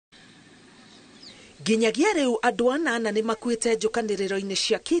Nginyagia riu andu 8 ni makuite njũkanĩrĩro-inĩ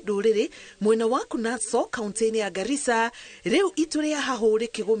cia kĩndũrĩrĩ mwena wa Kunaso kaunti-inĩ ya Garissa riu itu ria hahu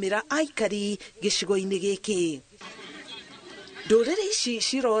rikigumira aikari gicigo-inĩ gĩkĩ. Ndũrĩrĩ ici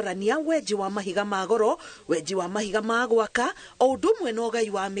cirorania weji wa mahiga ma goro, weji wa mahiga ma gwaka, o ũndũ ũmwe na ũgai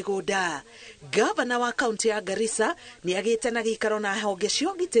wa mĩgũnda. Gavana wa kaunti ya Garissa ni agĩte na gĩikaro na honge cia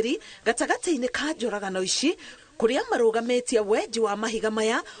ũgitĩri gatagatĩ-inĩ ka njũragano ici kuria marugamĩtie weji wa mahiga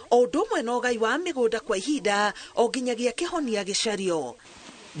maya o ũndũ ũmwe na ũgai wa mĩgũnda kwa ihinda o nginyagia kĩhonia gĩcario.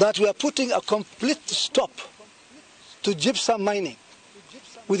 That we are putting a complete stop to gypsum mining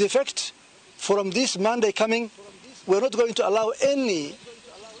with effect from this Monday coming. We are not going to allow any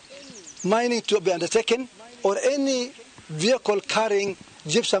mining to be undertaken or any vehicle carrying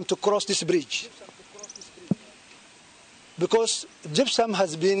gypsum to cross this bridge, because gypsum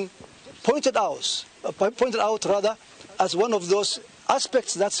has been pointed out as one of those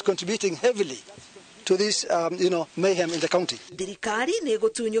aspects that's contributing heavily to this mayhem in the county. Thirikari nĩ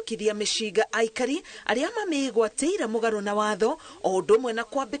gũtunyũkithia mĩcinga aikari arĩa mamĩgwatĩire mũgarũ na watho o ũndũ ũmwe na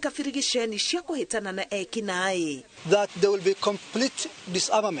kwambĩka birigiceni cia kũhĩtana na ekinaĩ. That there will be complete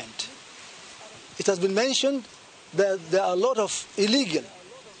disarmament. It has been mentioned that there are a lot of illegal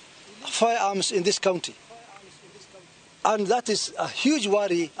firearms in this county, and that is a huge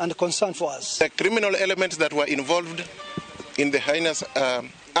worry and concern for us. The criminal elements that were involved in the heinous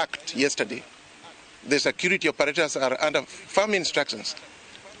act yesterday, the security operators are under firm instructions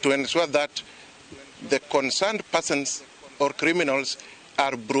to ensure that the concerned persons or criminals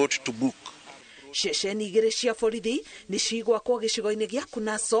are brought to book. Ceceni igĩrĩ cia borithi nĩ cigwakwo gĩcigo-inĩ gĩa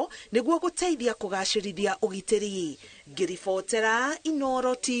Kunaso nĩguo gũteithia kũgacĩrithia ũgitĩri. Ngĩribotera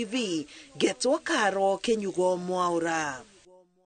Inooro TV, Getwo Karo Kĩnyugo Mwaũra.